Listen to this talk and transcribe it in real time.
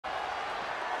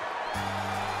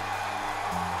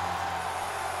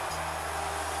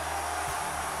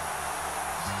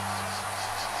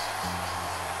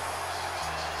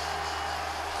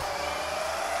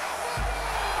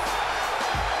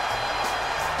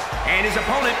And his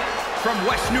opponent from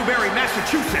West Newbury,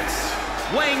 Massachusetts,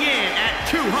 weighing in at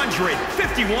 251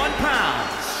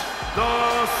 pounds,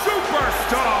 the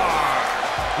Superstar.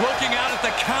 Looking out at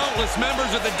the countless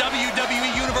members of the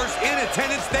WWE Universe in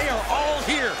attendance, they are all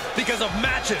here because of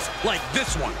matches like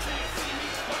this one.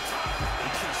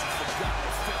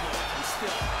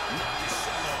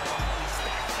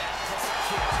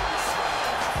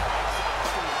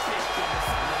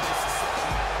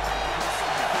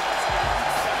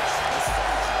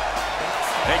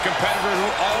 A competitor who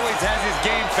always has his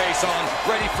game face on,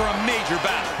 ready for a major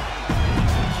battle.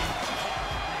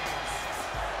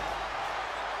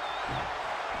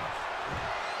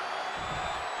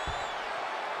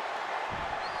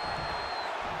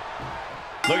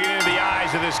 Looking into the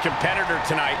eyes of this competitor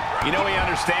tonight, you know he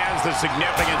understands the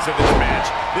significance of this match.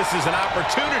 This is an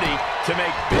opportunity to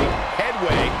make big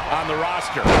headway on the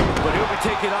roster. But he'll be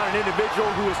taking on an individual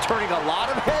who is turning a lot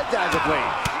of heads as of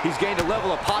late. He's gained a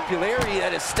level of popularity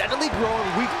that is steadily growing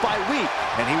week by week,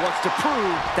 and he wants to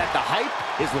prove that the hype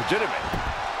is legitimate.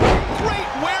 Great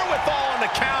wherewithal on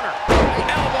the counter.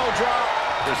 Elbow drop.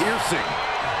 Piercing.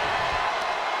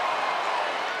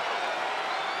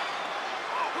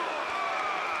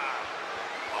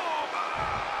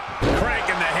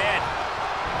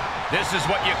 This is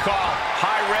what you call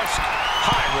high risk,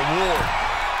 high reward.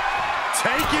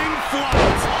 Taking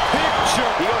flight.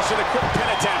 Picture. He goes for the quick pin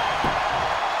attempt.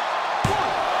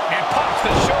 And pops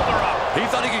the shoulder up. He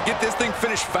thought he could get this thing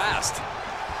finished fast.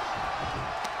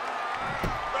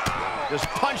 Just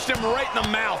punched him right in the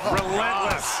mouth.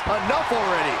 Relentless. Enough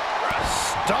already.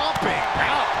 Stomping.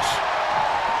 Ouch.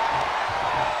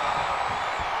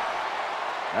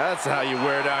 That's how you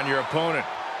wear down your opponent.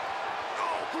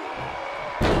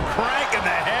 Crank in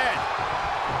the head.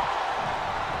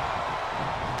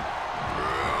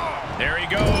 There he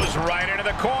goes, right into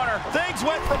the corner. Things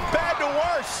went from bad to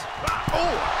worse.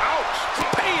 Oh, ouch.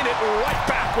 Paying it right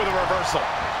back with a reversal.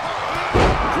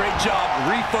 Great job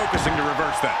refocusing to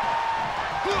reverse that.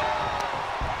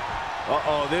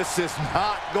 Uh-oh, this is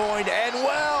not going to end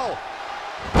well.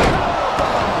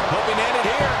 Hoping to end it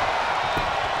here.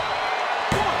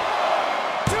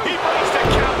 He breaks the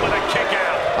count with a kick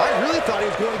out. I really thought he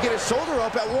was going to get his shoulder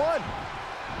up at one.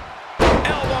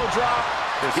 Elbow drop.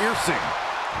 Piercing.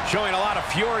 Showing a lot of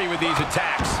fury with these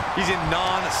attacks. He's in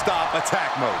non-stop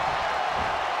attack mode.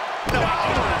 No,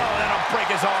 that'll break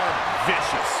his arm.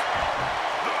 Vicious.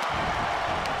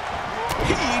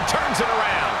 He turns it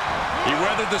around. He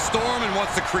weathered the storm and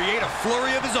wants to create a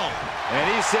flurry of his own. And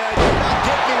he said, "You're not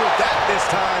getting me with that this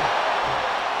time."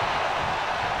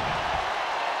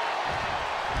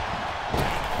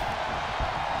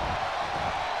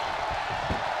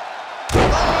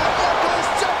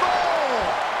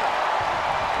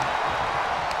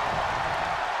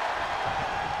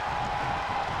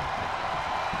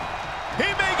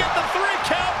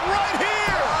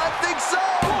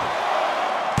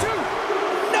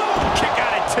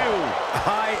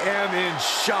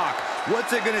 Shock.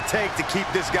 What's it going to take to keep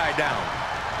this guy down?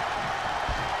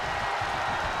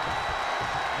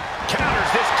 Counters.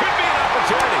 This could be an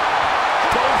opportunity.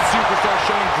 Both superstars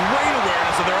showing great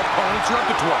awareness of their opponent's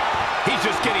repertoire. He's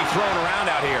just getting thrown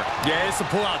around out here. Yeah, he has to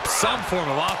pull out some form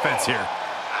of offense here.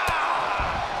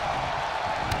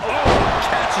 Oh,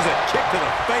 catches a kick to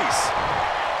the face.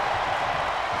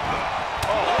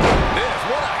 Oh, this,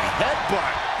 what a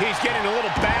headbutt. He's getting a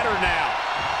little battered now.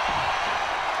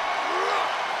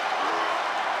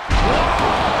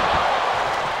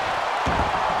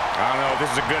 This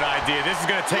is a good idea. This is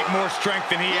going to take more strength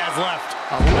than he has left.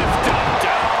 A lift up,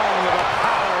 down with a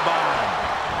power bomb.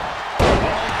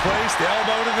 Well placed,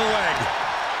 elbow to the leg.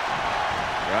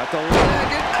 Got the leg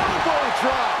and elbow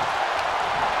drop.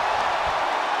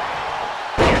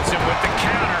 Gets him with the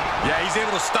counter. Yeah, he's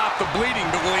able to stop the bleeding,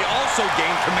 but will he also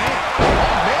gain command? Oh,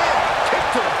 man, kick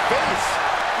to the face.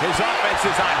 His offense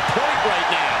is on point right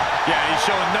now. Yeah, he's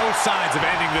showing no signs of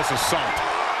ending this assault.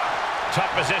 Tough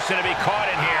position to be caught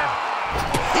in here.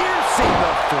 Piercing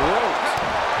the throat.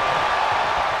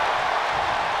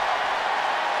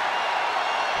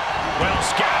 Well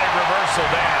scattered reversal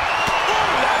there.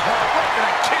 Ooh, that hurt right to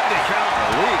the kidney.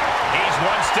 He's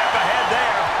one step ahead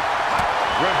there.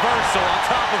 Reversal on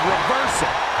top of reversal.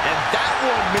 And that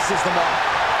one misses the mark.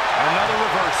 Another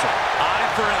reversal. Eye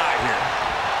for an eye here.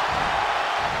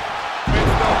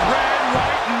 It's the red,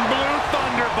 white, and blue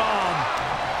Thunder Bomb.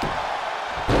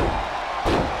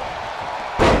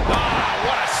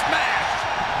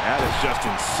 That is just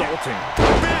insulting.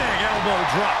 Big elbow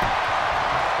drop.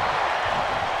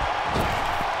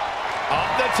 Up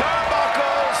the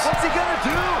turnbuckles. What's he gonna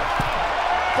do?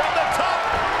 From the top.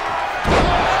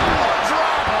 Elbow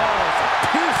drop. Oh, it's a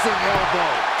piercing elbow.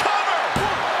 Cover!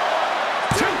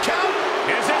 2 count.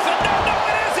 Is this a no,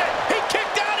 it isn't. He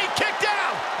kicked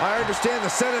out, I understand the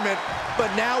sentiment, but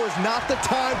now is not the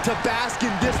time to bask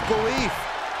in disbelief.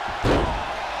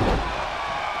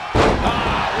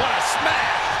 What a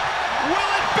smash.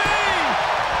 Will it be?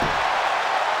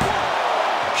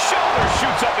 Shoulder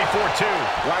shoots up before 2.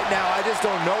 Right now, I just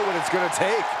don't know what it's going to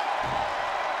take.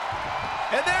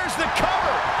 And there's the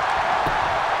cover.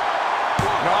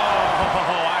 Oh,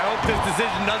 I hope this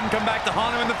decision doesn't come back to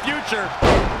haunt him in the future.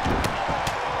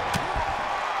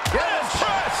 Yes,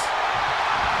 press.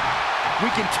 We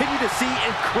continue to see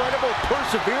incredible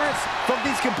perseverance from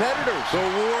these competitors. The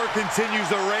war continues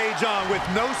to rage on with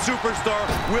no superstar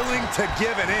willing to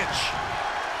give an inch.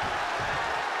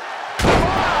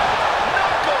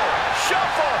 Knuckle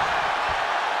shuffle.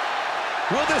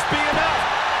 Will this be enough?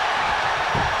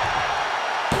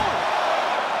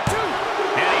 1, 2.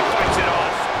 And he fights it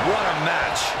off. What a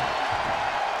match.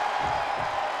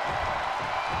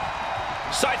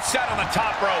 Sights set on the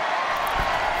top rope.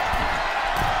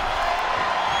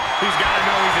 He's got to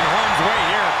know he's in harm's way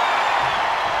here.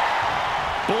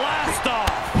 Blast off.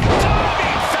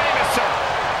 Tommy Famouser.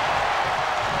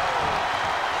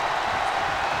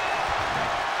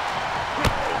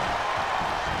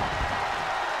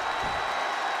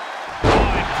 Oh,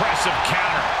 impressive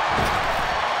counter.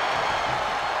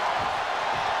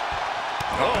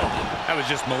 Oh, that was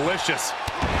just malicious.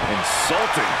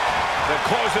 Insulting. The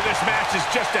close of this match is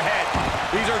just ahead.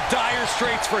 These are dire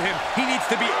straits for him. He needs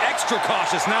to be extra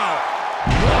cautious now.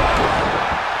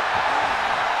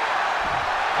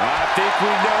 I think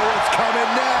we know what's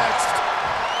coming next.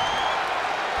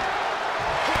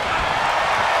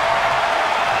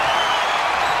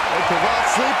 A provide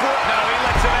sleeper. No, he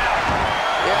lets it out.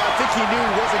 Yeah, I think he knew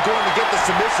he wasn't going to get the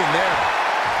submission there.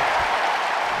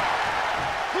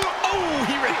 Oh,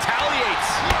 he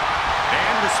retaliates.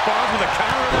 And responds with a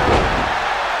counter there.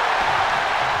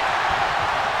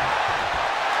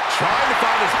 Trying to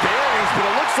find his bearings, but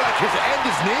it looks like his end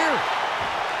is near.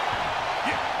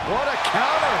 What a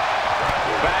counter.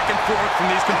 Back and forth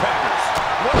from these competitors.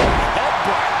 What a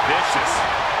headbutt. Vicious.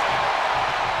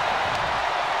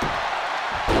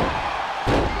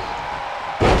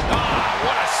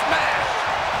 What a smash.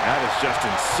 That is just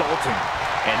insulting.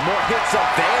 And more hits up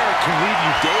there can leave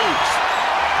you dazed.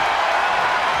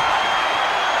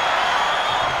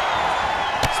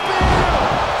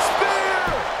 Spear!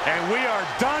 And we are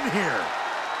done here.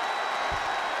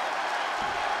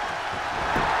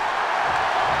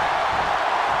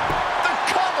 The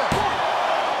cover.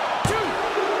 1, 2.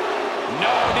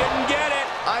 No, didn't get it.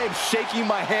 I am shaking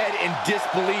my head in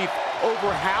disbelief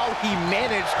over how he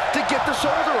managed to get the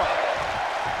shoulder up.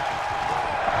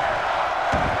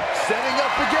 Setting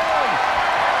up again.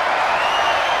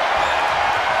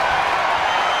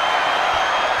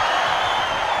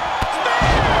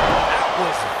 That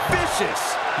was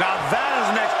vicious. Now that is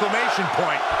an exclamation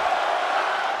point.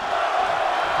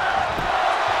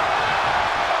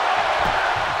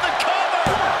 The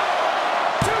cover.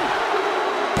 1, 2.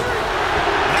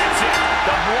 That's it.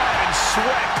 The blood and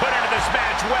sweat put into this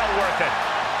match, well worth it.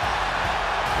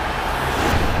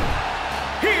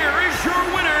 Here is your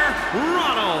winner,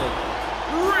 Ronald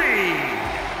Reed.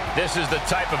 This is the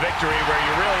type of victory where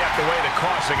you really have to weigh the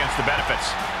costs against the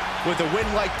benefits. With a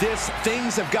win like this,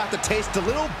 things have got to taste a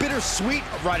little bittersweet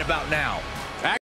right about now.